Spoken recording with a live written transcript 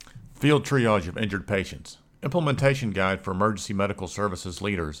Field Triage of Injured Patients. Implementation Guide for Emergency Medical Services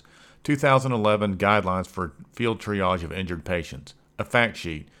Leaders. 2011 Guidelines for Field Triage of Injured Patients. A fact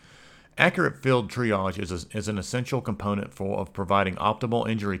sheet. Accurate field triage is an essential component of providing optimal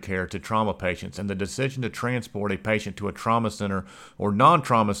injury care to trauma patients, and the decision to transport a patient to a trauma center or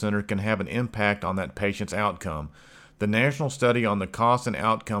non-trauma center can have an impact on that patient's outcome. The National Study on the Costs and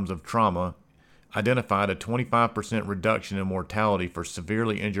Outcomes of Trauma identified a 25% reduction in mortality for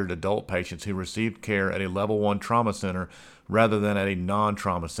severely injured adult patients who received care at a Level 1 trauma center rather than at a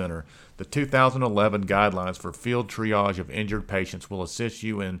non-trauma center. The 2011 Guidelines for Field Triage of Injured Patients will assist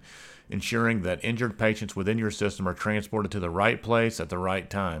you in ensuring that injured patients within your system are transported to the right place at the right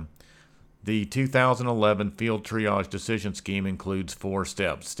time. The 2011 Field Triage Decision Scheme includes 4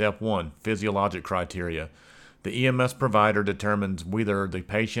 steps. Step 1, Physiologic Criteria. The EMS provider determines whether the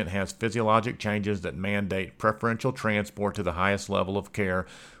patient has physiologic changes that mandate preferential transport to the highest level of care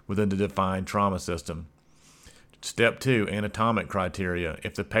within the defined trauma system. Step 2, Anatomic Criteria.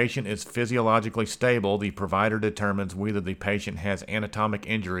 If the patient is physiologically stable, the provider determines whether the patient has anatomic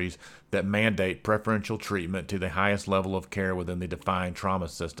injuries that mandate preferential treatment to the highest level of care within the defined trauma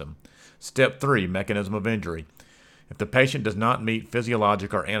system. Step 3, Mechanism of Injury. If the patient does not meet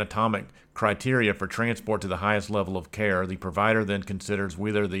physiologic or anatomic criteria for transport to the highest level of care, the provider then considers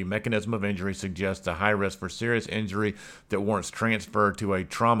whether the mechanism of injury suggests a high risk for serious injury that warrants transfer to a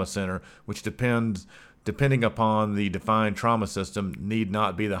trauma center, which depending upon the defined trauma system, need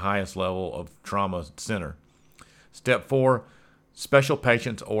not be the highest level of trauma center. Step 4, Special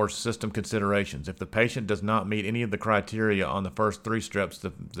patients or system considerations. If the patient does not meet any of the criteria on the first 3 steps, the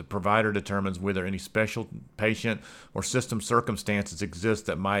provider determines whether any special patient or system circumstances exist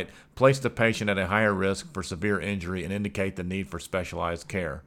that might place the patient at a higher risk for severe injury and indicate the need for specialized care.